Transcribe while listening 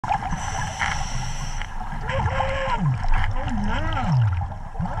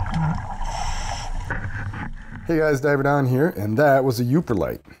Hey guys, Diver Don here, and that was a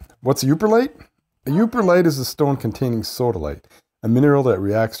Yooperlite. What's a Yooperlite? A Yooperlite is a stone containing sodalite, a mineral that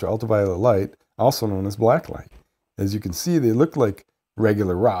reacts to ultraviolet light, also known as blacklight. As you can see, they look like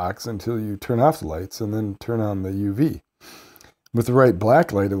regular rocks until you turn off the lights and then turn on the UV. With the right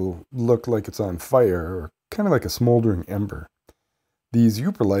blacklight, it will look like it's on fire, or kind of like a smoldering ember. These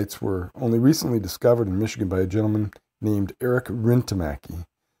Yooperlites were only recently discovered in Michigan by a gentleman named Eric Rintamaki,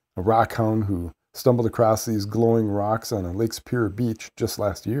 a rock hound who stumbled across these glowing rocks on a Lake Superior beach just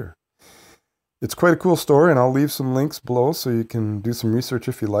last year. It's quite a cool story, and I'll leave some links below so you can do some research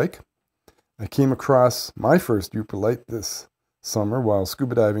if you like. I came across my first Yooperlite this summer while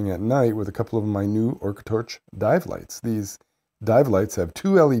scuba diving at night with a couple of my new OrcaTorch dive lights. These dive lights have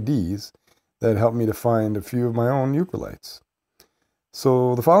 2 LEDs that help me to find a few of my own Yooperlites.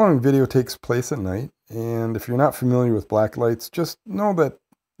 So the following video takes place at night, and if you're not familiar with black lights, just know that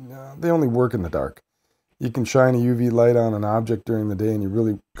they only work in the dark. You can shine a UV light on an object during the day and you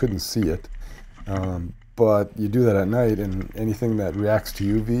really couldn't see it. But you do that at night and anything that reacts to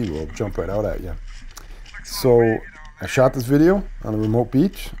UV will jump right out at you. So I shot this video on a remote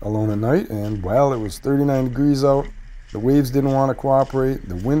beach alone at night, and while it was 39 degrees out, the waves didn't want to cooperate,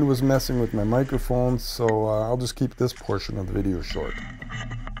 the wind was messing with my microphone, so I'll just keep this portion of the video short.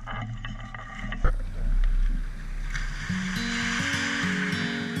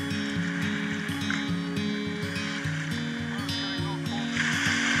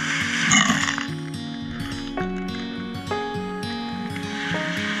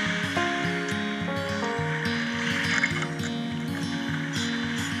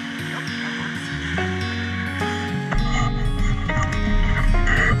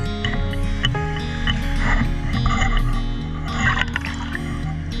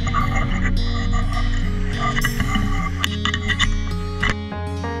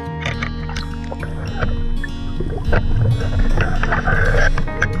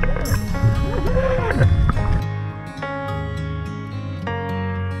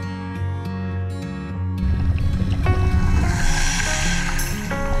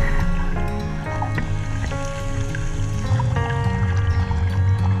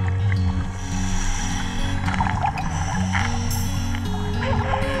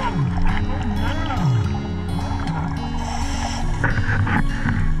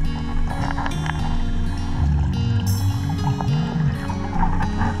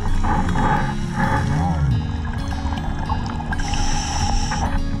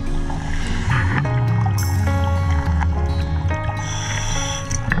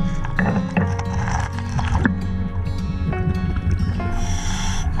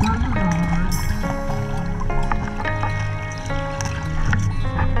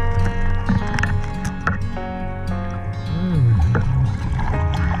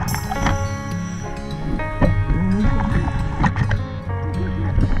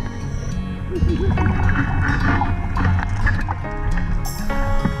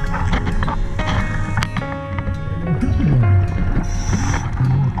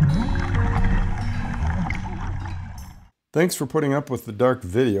 Thanks for putting up with the dark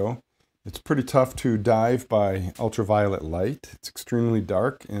video. It's pretty tough to dive by ultraviolet light. It's extremely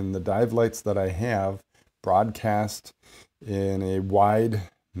dark, and the dive lights that I have broadcast in a wide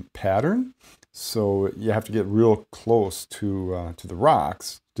pattern, so you have to get real close to the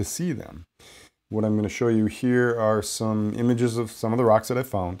rocks to see them. What I'm going to show you here are some images of some of the rocks that I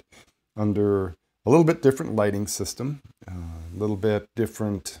found under a little bit different lighting system. A little bit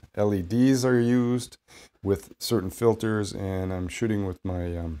different LEDs are used with certain filters, and I'm shooting with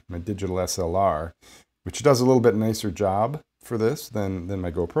my my digital SLR, which does a little bit nicer job for this than my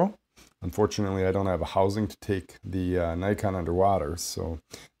GoPro. Unfortunately, I don't have a housing to take the Nikon underwater, so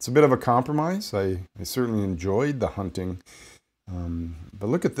it's a bit of a compromise. I certainly enjoyed the hunting, but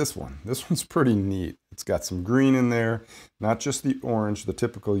look at this one. This one's pretty neat. It's got some green in there, not just the orange, the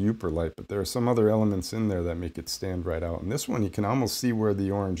typical Yooperlite, but there are some other elements in there that make it stand right out. And this one, you can almost see where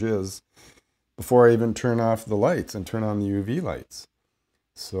the orange is before I even turn off the lights and turn on the UV lights.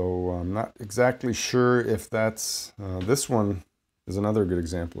 So I'm not exactly sure if that's, this one is another good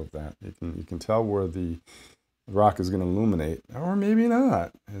example of that. You can tell where the rock is going to illuminate, or maybe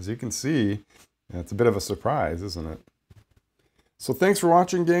not. As you can see, it's a bit of a surprise, isn't it? So thanks for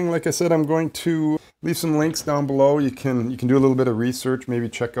watching, gang. Like I said, I'm going to leave some links down below. You can do a little bit of research, maybe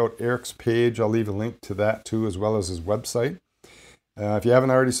check out Eric's page. I'll leave a link to that too, as well as his website. If you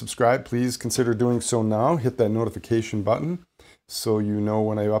haven't already subscribed, please consider doing so now. Hit that notification button so you know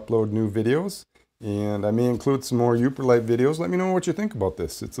when I upload new videos. And I may include some more Yooperlite videos. Let me know what you think about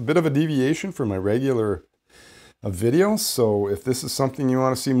this. It's a bit of a deviation from my regular of videos. So if this is something you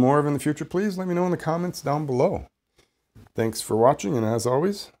want to see more of in the future, please let me know in the comments down below. Thanks for watching, and as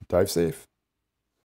always, dive safe.